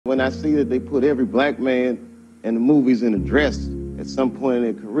When I see that they put every black man in the movies in a dress at some point in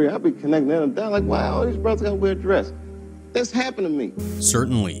their career, I'll be connecting them down like, wow, all these brothers gotta wear a dress. That's happened to me.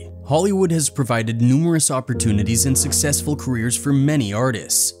 Certainly, Hollywood has provided numerous opportunities and successful careers for many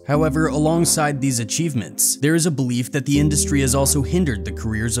artists. However, alongside these achievements, there is a belief that the industry has also hindered the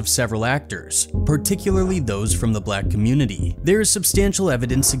careers of several actors, particularly those from the black community. There is substantial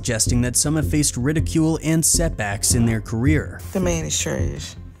evidence suggesting that some have faced ridicule and setbacks in their career. The man is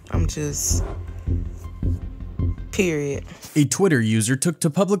trash. I'm just... period. A Twitter user took to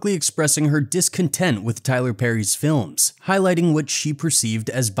publicly expressing her discontent with Tyler Perry's films, highlighting what she perceived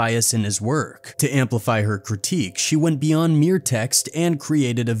as bias in his work. To amplify her critique, she went beyond mere text and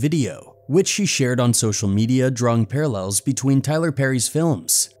created a video, which she shared on social media, drawing parallels between Tyler Perry's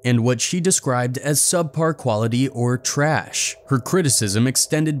films and what she described as subpar quality or trash. Her criticism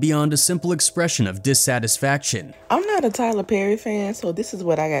extended beyond a simple expression of dissatisfaction. I'm not a Tyler Perry fan, so this is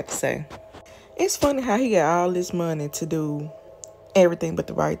what I got to say. It's funny how he got all this money to do everything but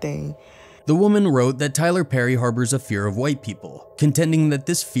the right thing. The woman wrote that Tyler Perry harbors a fear of white people, contending that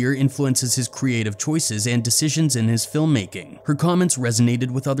this fear influences his creative choices and decisions in his filmmaking. Her comments resonated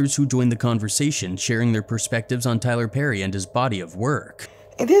with others who joined the conversation, sharing their perspectives on Tyler Perry and his body of work.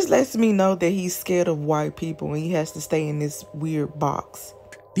 And this lets me know that he's scared of white people and he has to stay in this weird box.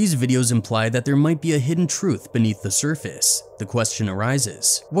 These videos imply that there might be a hidden truth beneath the surface. The question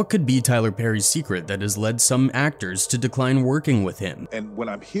arises, what could be Tyler Perry's secret that has led some actors to decline working with him? And when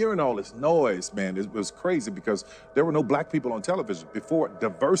I'm hearing all this noise, man, it was crazy because there were no black people on television before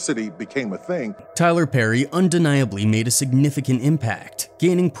diversity became a thing. Tyler Perry undeniably made a significant impact,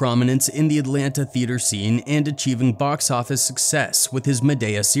 gaining prominence in the Atlanta theater scene and achieving box office success with his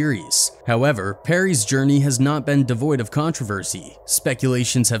Madea series. However, Perry's journey has not been devoid of controversy.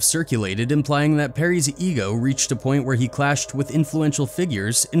 Speculations have circulated implying that Perry's ego reached a point where he clashed with influential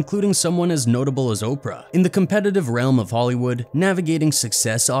figures, including someone as notable as Oprah. In the competitive realm of Hollywood, navigating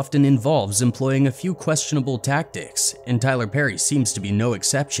success often involves employing a few questionable tactics, and Tyler Perry seems to be no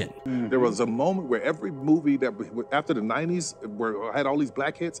exception. There was a moment where every movie that after the 90s had all these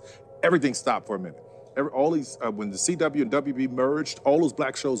black hits, everything stopped for a minute. All these, when the CW and WB merged, all those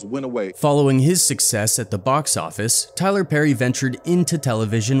black shows went away. Following his success at the box office, Tyler Perry ventured into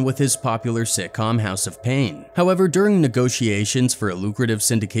television with his popular sitcom House of Pain. However, during negotiations for a lucrative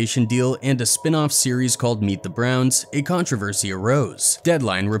syndication deal and a spin-off series called Meet the Browns, a controversy arose.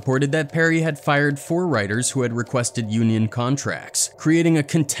 Deadline reported that Perry had fired 4 writers who had requested union contracts, creating a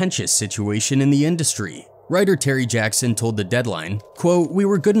contentious situation in the industry. Writer Terry Jackson told the Deadline, quote, "We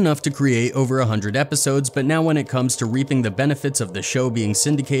were good enough to create over 100 episodes, but now when it comes to reaping the benefits of the show being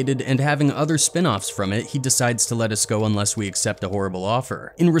syndicated and having other spin-offs from it, he decides to let us go unless we accept a horrible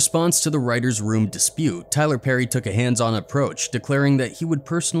offer." In response to the writer's room dispute, Tyler Perry took a hands-on approach, declaring that he would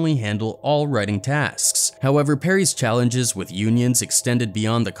personally handle all writing tasks. However, Perry's challenges with unions extended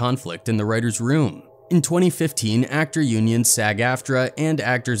beyond the conflict in the writer's room. In 2015, actor unions SAG-AFTRA and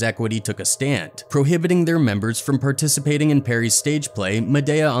Actors Equity took a stand, prohibiting their members from participating in Perry's stage play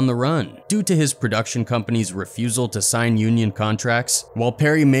Madea on the Run, due to his production company's refusal to sign union contracts. While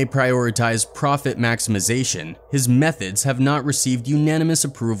Perry may prioritize profit maximization, his methods have not received unanimous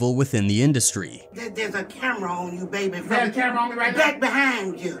approval within the industry. There's a camera on you, baby. Is there a camera on me right back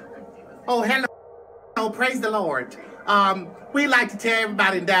behind you? Oh, hello. Oh, praise the Lord. We'd like to tell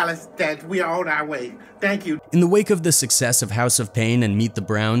everybody in Dallas that we are on our way. Thank you. In the wake of the success of House of Pain and Meet the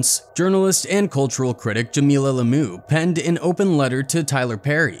Browns, journalist and cultural critic Jamila Lemieux penned an open letter to Tyler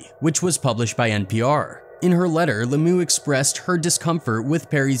Perry, which was published by NPR. In her letter, Lemieux expressed her discomfort with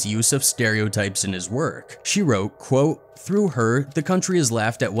Perry's use of stereotypes in his work. She wrote, quote, "Through her, the country has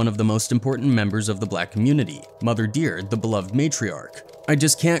laughed at one of the most important members of the black community, Mother Dear, the beloved matriarch. I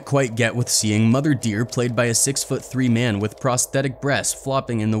just can't quite get with seeing Mother Dear played by a 6'3" man with prosthetic breasts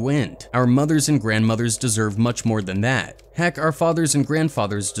flopping in the wind. Our mothers and grandmothers deserve much more than that. Heck, our fathers and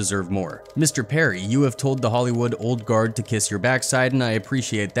grandfathers deserve more. Mr. Perry, you have told the Hollywood old guard to kiss your backside, and I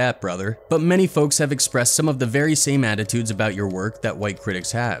appreciate that, brother. But many folks have expressed some of the very same attitudes about your work that white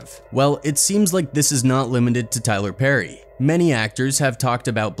critics have. Well, it seems like this is not limited to Tyler Perry. Many actors have talked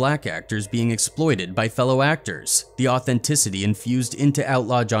about black actors being exploited by fellow actors. The authenticity infused into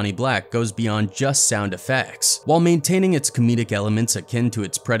Outlaw Johnny Black goes beyond just sound effects. While maintaining its comedic elements akin to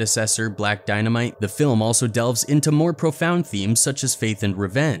its predecessor, Black Dynamite, the film also delves into more profound themes such as faith and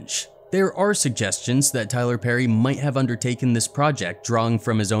revenge. There are suggestions that Tyler Perry might have undertaken this project drawing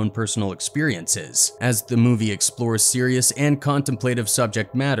from his own personal experiences, as the movie explores serious and contemplative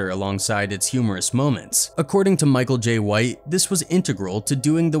subject matter alongside its humorous moments. According to Michael J. White, this was integral to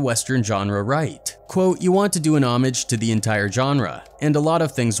doing the Western genre right. Quote, you want to do an homage to the entire genre, and a lot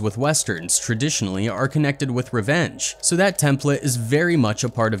of things with westerns traditionally are connected with revenge, so that template is very much a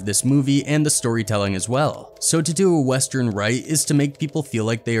part of this movie and the storytelling as well. So to do a western right is to make people feel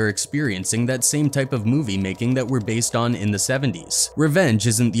like they are experiencing that same type of movie making that we're based on in the 70s. Revenge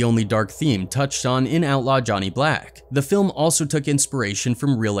isn't the only dark theme touched on in Outlaw Johnny Black. The film also took inspiration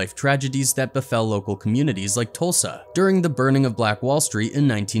from real-life tragedies that befell local communities like Tulsa during the burning of Black Wall Street in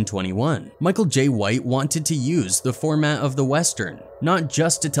 1921. Michael J. White wanted to use the format of the western, not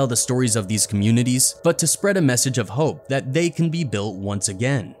just to tell the stories of these communities, but to spread a message of hope that they can be built once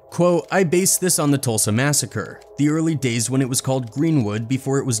again. Quote, I based this on the Tulsa Massacre, the early days when it was called Greenwood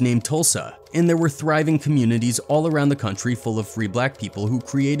before it was named Tulsa, and there were thriving communities all around the country full of free black people who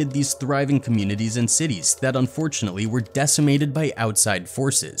created these thriving communities and cities that unfortunately were decimated by outside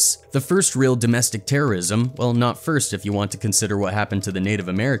forces. The first real domestic terrorism, well, not first if you want to consider what happened to the Native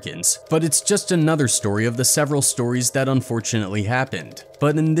Americans, but it's just another story of the several stories that unfortunately happened.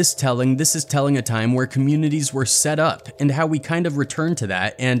 But in this telling, this is telling a time where communities were set up and how we kind of return to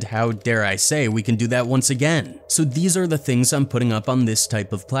that, and how, dare I say, we can do that once again. So these are the things I'm putting up on this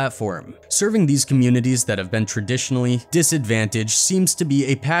type of platform. Serving these communities that have been traditionally disadvantaged seems to be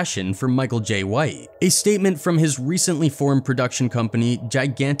a passion for Michael J. White. A statement from his recently formed production company,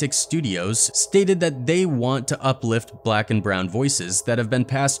 Gigantic Studios, stated that they want to uplift black and brown voices that have been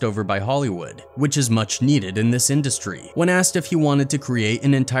passed over by Hollywood, which is much needed in this industry. When asked if he wanted to create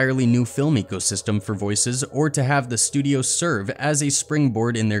an entirely new film ecosystem for voices or to have the studio serve as a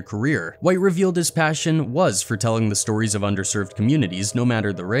springboard in their career, White revealed his passion was for telling the stories of underserved communities no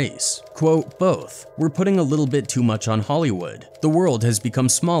matter the race. Quote, both. We're putting a little bit too much on Hollywood. The world has become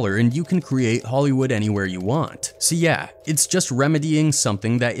smaller and you can create Hollywood anywhere you want. So yeah, it's just remedying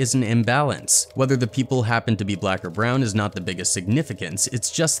something that is an imbalance. Whether the people happen to be black or brown is not the biggest significance,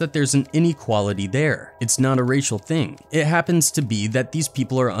 it's just that there's an inequality there. It's not a racial thing. It happens to be that these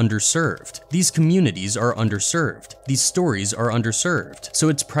people are underserved. These communities are underserved. These stories are underserved. So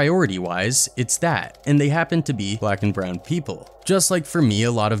it's priority-wise, it's that, and they happen to be black and brown people. Just like for me,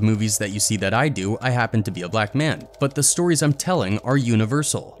 a lot of movies that you see that I do, I happen to be a black man, but the stories I'm telling are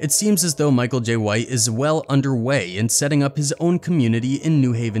universal. It seems as though Michael J. White is well underway in setting up his own community in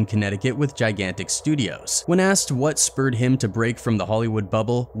New Haven, Connecticut with Gigantic Studios. When asked what spurred him to break from the Hollywood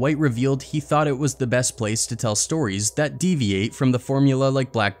bubble, White revealed he thought it was the best place to tell stories that deviate from the formula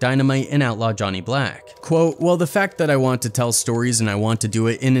like Black Dynamite and Outlaw Johnny Black. Quote, well, the fact that I want to tell stories and I want to do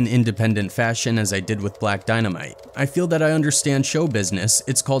it in an independent fashion as I did with Black Dynamite, I feel that I understand show business,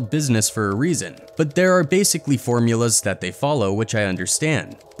 it's called business for a reason. But there are basically formulas that they follow, which I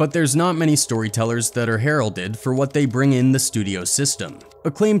understand. But there's not many storytellers that are heralded for what they bring in the studio system.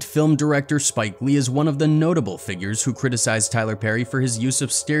 Acclaimed film director Spike Lee is one of the notable figures who criticized Tyler Perry for his use of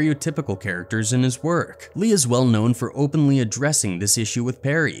stereotypical characters in his work. Lee is well known for openly addressing this issue with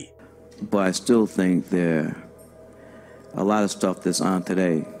Perry. But I still think there a lot of stuff that's on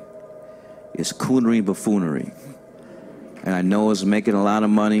today is coonery and buffoonery. And I know it's making a lot of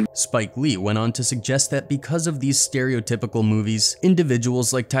money. Spike Lee went on to suggest that because of these stereotypical movies,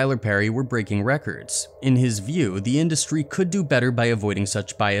 individuals like Tyler Perry were breaking records. In his view, the industry could do better by avoiding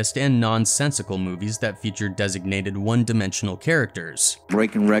such biased and nonsensical movies that featured designated one-dimensional characters.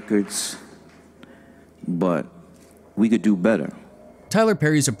 Breaking records, but we could do better. Tyler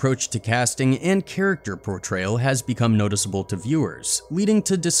Perry's approach to casting and character portrayal has become noticeable to viewers, leading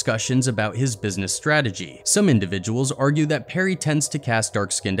to discussions about his business strategy. Some individuals argue that Perry tends to cast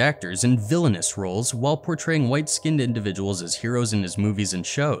dark-skinned actors in villainous roles while portraying white-skinned individuals as heroes in his movies and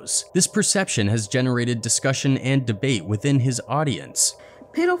shows. This perception has generated discussion and debate within his audience.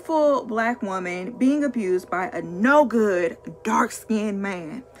 Pitiful black woman being abused by a no-good, dark-skinned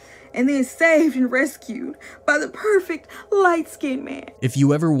man, and then saved and rescued by the perfect light-skinned man. If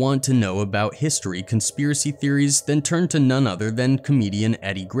you ever want to know about history conspiracy theories, then turn to none other than comedian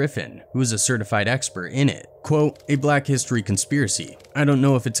Eddie Griffin, who is a certified expert in it. Quote, a black history conspiracy. I don't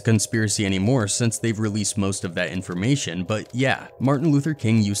know if it's a conspiracy anymore since they've released most of that information, but yeah, Martin Luther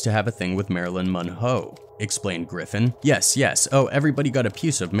King used to have a thing with Marilyn Monroe, explained Griffin. Yes, oh, everybody got a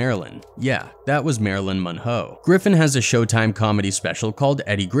piece of Marilyn. Yeah, that was Marilyn Monroe. Griffin has a Showtime comedy special called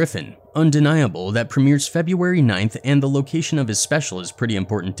Eddie Griffin, Undeniable, that premieres February 9th, and the location of his special is pretty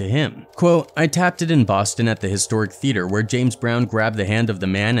important to him. Quote, I tapped it in Boston at the Historic Theater where James Brown grabbed the hand of the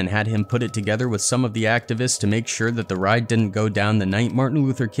man and had him put it together with some of the activists to make sure that the ride didn't go down the night Martin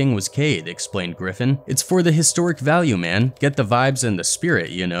Luther King was killed, explained Griffin. It's for the historic value, man. Get the vibes and the spirit,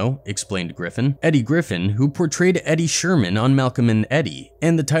 you know, explained Griffin. Eddie Griffin, who portrayed Eddie Sherman on Malcolm and Eddie,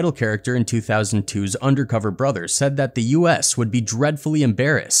 and the title character in 2002's Undercover Brother, said that the US would be dreadfully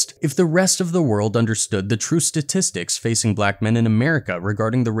embarrassed if the rest of the world understood the true statistics facing black men in America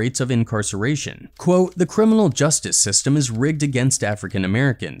regarding the rates of incarceration. Quote, "The criminal justice system is rigged against African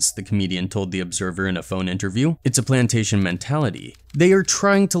Americans," the comedian told The Observer in a phone interview. "It's a plantation mentality. They are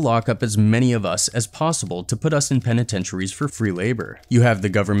trying to lock up as many of us as possible to put us in penitentiaries for free labor. You have the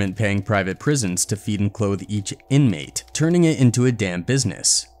government paying private prisons to feed and clothe each inmate, turning it into a damn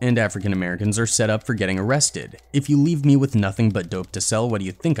business. And African Americans are set up for getting arrested. If you leave me with nothing but dope to sell, what do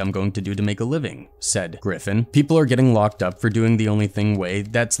you think I'm going to do to make a living?" said Griffin. People are getting locked up for doing the only way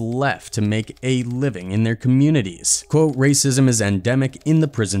that's left to make a living in their communities. Quote, "Racism is endemic in the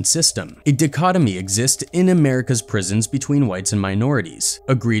prison system. A dichotomy exists in America's prisons between whites and minorities,"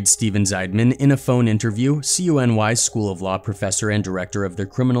 agreed Steven Zeidman in a phone interview, CUNY School of Law professor and director of their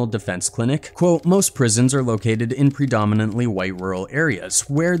criminal defense clinic. Quote, "Most prisons are located in predominantly white rural areas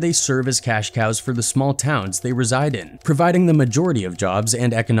where they serve as cash cows for the small towns they reside in, providing the majority of jobs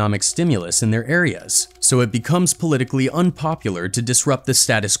and economic stimulus in their areas. So it becomes politically unpopular to disrupt the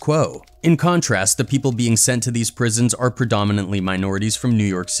status quo. In contrast, the people being sent to these prisons are predominantly minorities from New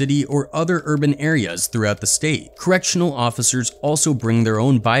York City or other urban areas throughout the state. Correctional officers also bring their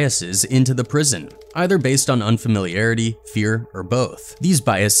own biases into the prison, either based on unfamiliarity, fear, or both. These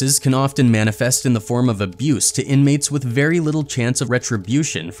biases can often manifest in the form of abuse to inmates with very little chance of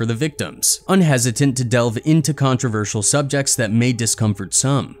retribution for the victims, unhesitant to delve into controversial subjects that may discomfort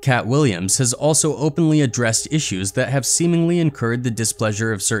some. Cat Williams has also openly addressed issues that have seemingly incurred the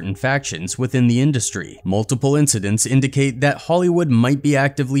displeasure of certain factions within the industry. Multiple incidents indicate that Hollywood might be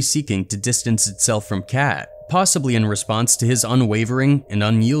actively seeking to distance itself from Cat, possibly in response to his unwavering and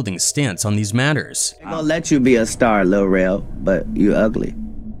unyielding stance on these matters. They're gonna let you be a star, Lil Rel, but you ugly.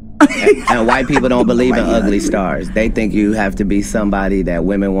 And white people don't believe in ugly stars. They think you have to be somebody that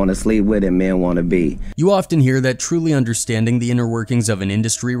women want to sleep with and men want to be. You often hear that truly understanding the inner workings of an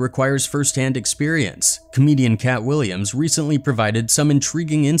industry requires first-hand experience. Comedian Cat Williams recently provided some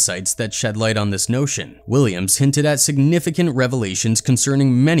intriguing insights that shed light on this notion. Williams hinted at significant revelations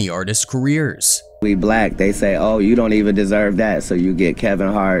concerning many artists' careers. We black, they say, oh, you don't even deserve that. So you get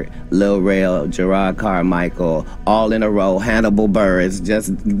Kevin Hart, Lil Rel, Gerard Carmichael, all in a row, Hannibal Buress,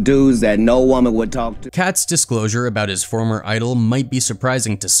 just dudes that no woman would talk to. Cat's disclosure about his former idol might be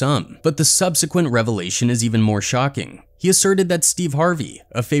surprising to some, but the subsequent revelation is even more shocking. He asserted that Steve Harvey,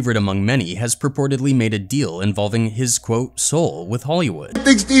 a favorite among many, has purportedly made a deal involving his, quote, soul with Hollywood. I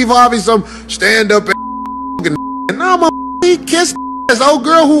think Steve Harvey's some stand-up and now he kissed this old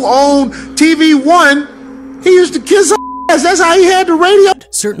girl who owned TV One. He used to kiss her ass. That's how he had the radio.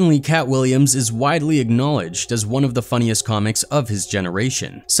 Certainly, Cat Williams is widely acknowledged as one of the funniest comics of his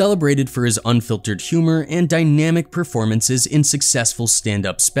generation, celebrated for his unfiltered humor and dynamic performances in successful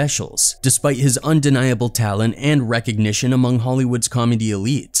stand-up specials. Despite his undeniable talent and recognition among Hollywood's comedy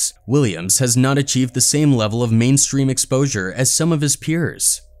elites, Williams has not achieved the same level of mainstream exposure as some of his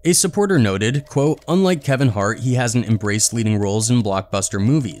peers. A supporter noted, quote, "Unlike Kevin Hart, he hasn't embraced leading roles in blockbuster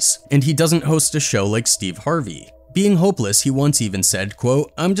movies, and he doesn't host a show like Steve Harvey. Being hopeless, he once even said,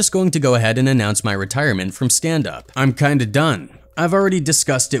 quote, I'm just going to go ahead and announce my retirement from stand-up. I'm kinda done. I've already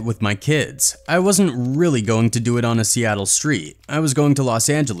discussed it with my kids. I wasn't really going to do it on a Seattle street. I was going to Los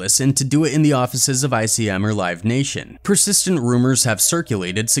Angeles and to do it in the offices of ICM or Live Nation." Persistent rumors have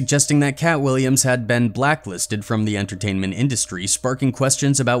circulated suggesting that Cat Williams had been blacklisted from the entertainment industry, sparking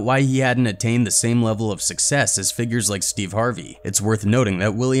questions about why he hadn't attained the same level of success as figures like Steve Harvey. It's worth noting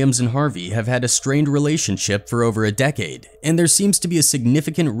that Williams and Harvey have had a strained relationship for over a decade, and there seems to be a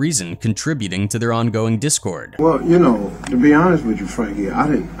significant reason contributing to their ongoing discord. Well, you know, to be honest with you, Frankie, I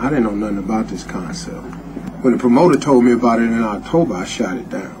didn't know nothing about this concept. When the promoter told me about it in October, I shot it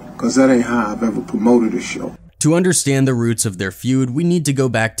down, because that ain't how I've ever promoted a show. To understand the roots of their feud, we need to go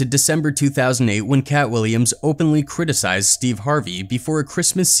back to December 2008 when Cat Williams openly criticized Steve Harvey before a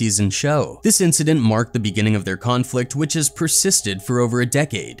Christmas season show. This incident marked the beginning of their conflict, which has persisted for over a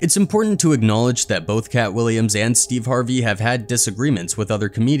decade. It's important to acknowledge that both Cat Williams and Steve Harvey have had disagreements with other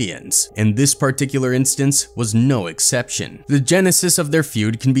comedians, and this particular instance was no exception. The genesis of their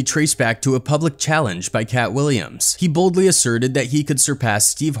feud can be traced back to a public challenge by Cat Williams. He boldly asserted that he could surpass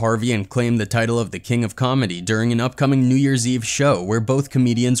Steve Harvey and claim the title of the King of Comedy during an upcoming New Year's Eve show where both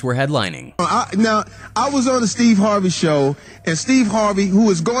comedians were headlining. I was on the Steve Harvey show, and Steve Harvey, who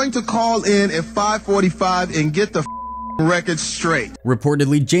is going to call in at 5:45 and get the record straight.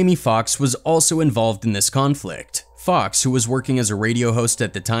 Reportedly, Jamie Foxx was also involved in this conflict. Fox, who was working as a radio host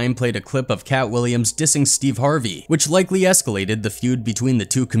at the time, played a clip of Cat Williams dissing Steve Harvey, which likely escalated the feud between the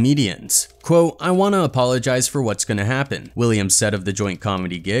two comedians. Quote, "I want to apologize for what's going to happen," Williams said of the joint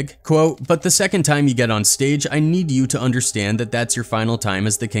comedy gig. Quote, "But the second time you get on stage, I need you to understand that that's your final time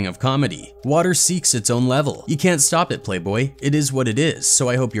as the king of comedy. Water seeks its own level. You can't stop it, Playboy. It is what it is, so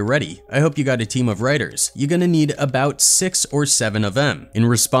I hope you're ready. I hope you got a team of writers. You're gonna need about 6 or 7 of them." In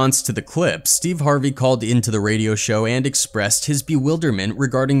response to the clip, Steve Harvey called into the radio show and expressed his bewilderment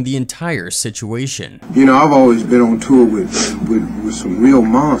regarding the entire situation. You know, I've always been on tour with some real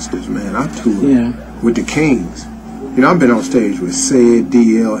monsters, man. I toured with the Kings. You know, I've been on stage with Sid,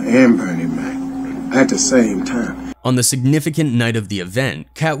 DL, and Bernie Mac at the same time. On the significant night of the event,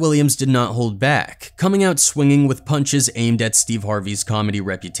 Cat Williams did not hold back, coming out swinging with punches aimed at Steve Harvey's comedy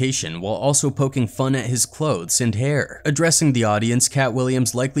reputation while also poking fun at his clothes and hair. Addressing the audience, Cat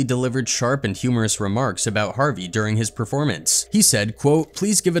Williams likely delivered sharp and humorous remarks about Harvey during his performance. He said, quote,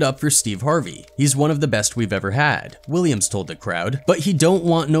 "Please give it up for Steve Harvey. He's one of the best we've ever had," Williams told the crowd, "but he don't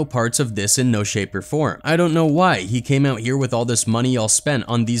want no parts of this in no shape or form. I don't know why he came out here with all this money y'all spent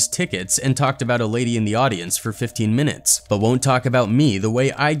on these tickets and talked about a lady in the audience for 15 minutes, but won't talk about me the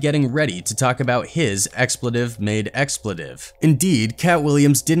way I getting ready to talk about his expletive made expletive." Indeed, Cat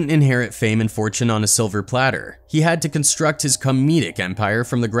Williams didn't inherit fame and fortune on a silver platter. He had to construct his comedic empire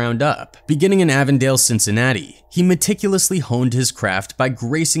from the ground up. Beginning in Avondale, Cincinnati, he meticulously honed his craft by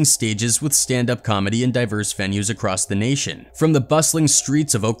gracing stages with stand-up comedy in diverse venues across the nation, from the bustling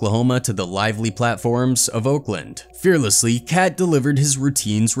streets of Oklahoma to the lively platforms of Oakland. Fearlessly, Cat delivered his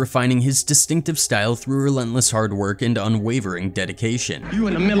routines, refining his distinctive style through relentless hard work and unwavering dedication. You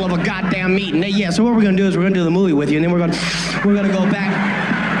in the middle of a goddamn meeting. Yeah, so what we're gonna do is we're gonna do the movie with you, and then we're gonna go back.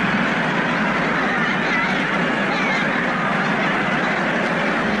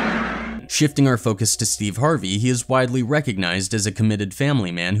 Shifting our focus to Steve Harvey, he is widely recognized as a committed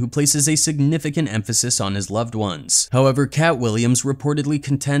family man who places a significant emphasis on his loved ones. However, Cat Williams reportedly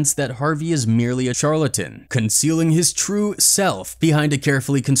contends that Harvey is merely a charlatan, concealing his true self behind a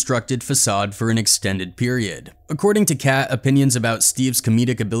carefully constructed facade for an extended period. According to Cat, opinions about Steve's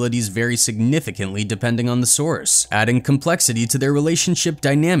comedic abilities vary significantly depending on the source, adding complexity to their relationship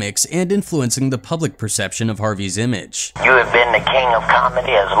dynamics and influencing the public perception of Harvey's image. You have been the king of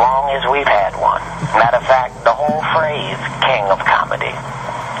comedy as long as we've had one. Matter of fact, the whole phrase king of comedy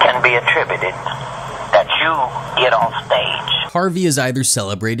can be attributed that you get off stage. Harvey is either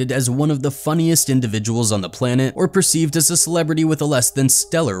celebrated as one of the funniest individuals on the planet or perceived as a celebrity with a less than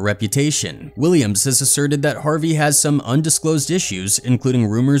stellar reputation. Williams has asserted that Harvey has some undisclosed issues, including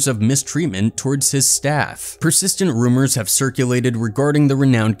rumors of mistreatment towards his staff. Persistent rumors have circulated regarding the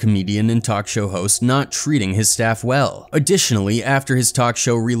renowned comedian and talk show host not treating his staff well. Additionally, after his talk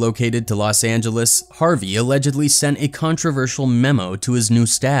show relocated to Los Angeles, Harvey allegedly sent a controversial memo to his new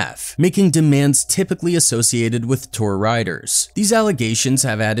staff, making demands typically associated with tour riders. These allegations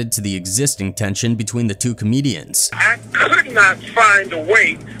have added to the existing tension between the two comedians. I could not find a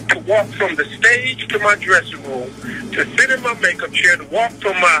way to walk from the stage to my dressing room, to sit in my makeup chair, to walk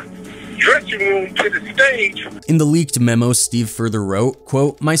from my dressing room to the stage. In the leaked memo, Steve further wrote,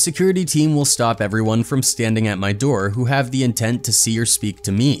 quote, "My security team will stop everyone from standing at my door who have the intent to see or speak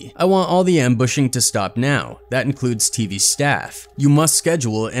to me. I want all the ambushing to stop now. That includes TV staff. You must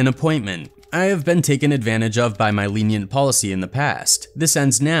schedule an appointment. I have been taken advantage of by my lenient policy in the past. This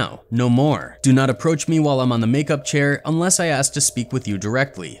ends now, no more. Do not approach me while I'm on the makeup chair unless I ask to speak with you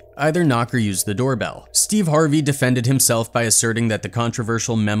directly. Either knock or use the doorbell." Steve Harvey defended himself by asserting that the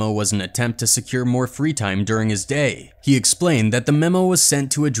controversial memo was an attempt to secure more free time during his day. He explained that the memo was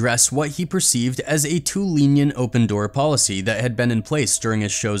sent to address what he perceived as a too lenient open-door policy that had been in place during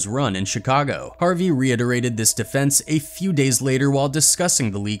his show's run in Chicago. Harvey reiterated this defense a few days later while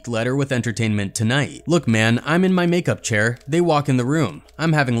discussing the leaked letter with Entertainment Tonight. "Look man, I'm in my makeup chair, they walk in the room.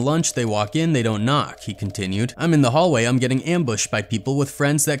 I'm having lunch, they walk in, they don't knock," he continued. "I'm in the hallway, I'm getting ambushed by people with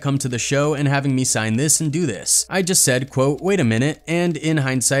friends that come to the show and having me sign this and do this. I just said, quote, wait a minute, and in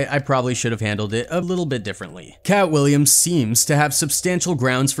hindsight, I probably should have handled it a little bit differently." Cat Williams seems to have substantial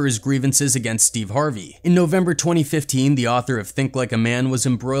grounds for his grievances against Steve Harvey. In November 2015, the author of Think Like a Man was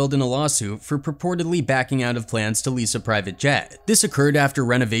embroiled in a lawsuit for purportedly backing out of plans to lease a private jet. This occurred after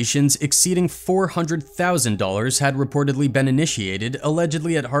renovations exceeding $400,000 had reportedly been initiated,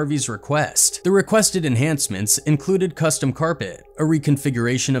 allegedly at Harvey's request. The requested enhancements included custom carpet, a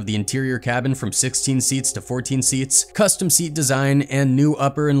reconfiguration of of the interior cabin from 16 seats to 14 seats, custom seat design, and new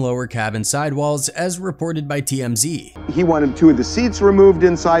upper and lower cabin sidewalls, as reported by TMZ. He wanted 2 of the seats removed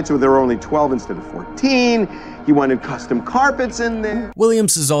inside, so there were only 12 instead of 14. He wanted custom carpets in there.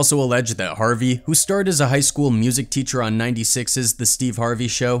 Williams has also alleged that Harvey, who starred as a high school music teacher on 96's The Steve Harvey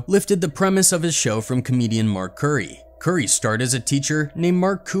Show, lifted the premise of his show from comedian Mark Curry. Curry starred as a teacher named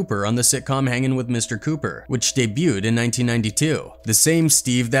Mark Cooper on the sitcom Hangin' with Mr. Cooper, which debuted in 1992. The same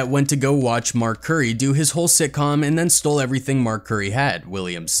Steve that went to go watch Mark Curry do his whole sitcom and then stole everything Mark Curry had,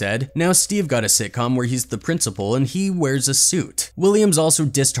 Williams said. Now Steve got a sitcom where he's the principal and he wears a suit. Williams also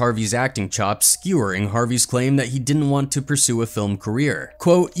dissed Harvey's acting chops, skewering Harvey's claim that he didn't want to pursue a film career.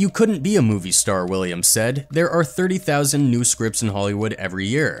 Quote, "You couldn't be a movie star," Williams said. "There are 30,000 new scripts in Hollywood every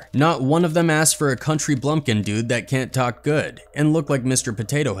year. Not one of them asks for a country blumpkin dude that can't talk good and look like Mr.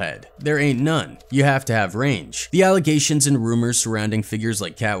 Potato Head. There ain't none. You have to have range." The allegations and rumors surrounding figures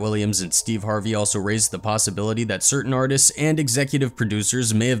like Cat Williams and Steve Harvey also raised the possibility that certain artists and executive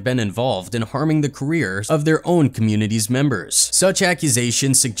producers may have been involved in harming the careers of their own community's members. Such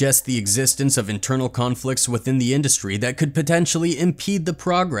accusations suggest the existence of internal conflicts within the industry that could potentially impede the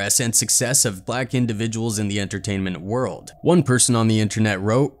progress and success of Black individuals in the entertainment world. One person on the internet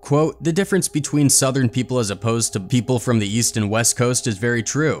wrote, quote, "The difference between Southern people as opposed to people from the East and West Coast is very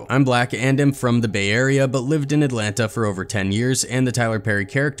true. I'm Black and am from the Bay Area, but lived in Atlanta for over 10 years, and the Tyler Perry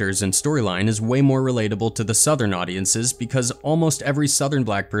characters and storyline is way more relatable to the Southern audiences because almost every Southern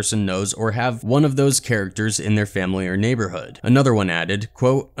Black person knows or have one of those characters in their family or neighborhood." Another one added,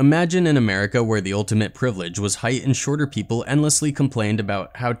 quote, "Imagine in America where the ultimate privilege was height and shorter people endlessly complained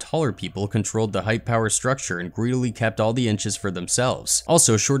about how taller people controlled the height power structure and greedily kept all the inches for themselves.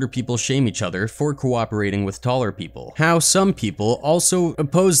 Also, shorter people shame each other for cooperating with taller people. How some people also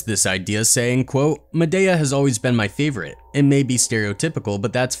oppose this idea, saying, quote, Madea has always been my favorite. It may be stereotypical,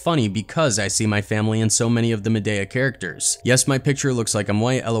 but that's funny because I see my family in so many of the Madea characters. Yes, my picture looks like I'm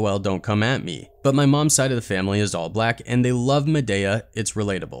white, lol, don't come at me. But my mom's side of the family is all Black and they love Madea, it's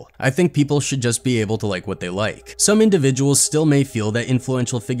relatable. I think people should just be able to like what they like." Some individuals still may feel that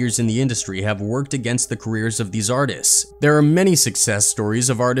influential figures in the industry have worked against the careers of these artists. There are many success stories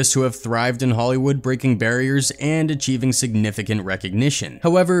of artists who have thrived in Hollywood, breaking barriers and achieving significant recognition.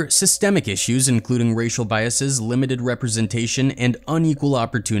 However, systemic issues including racial biases, limited representation, and unequal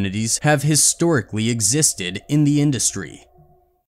opportunities have historically existed in the industry.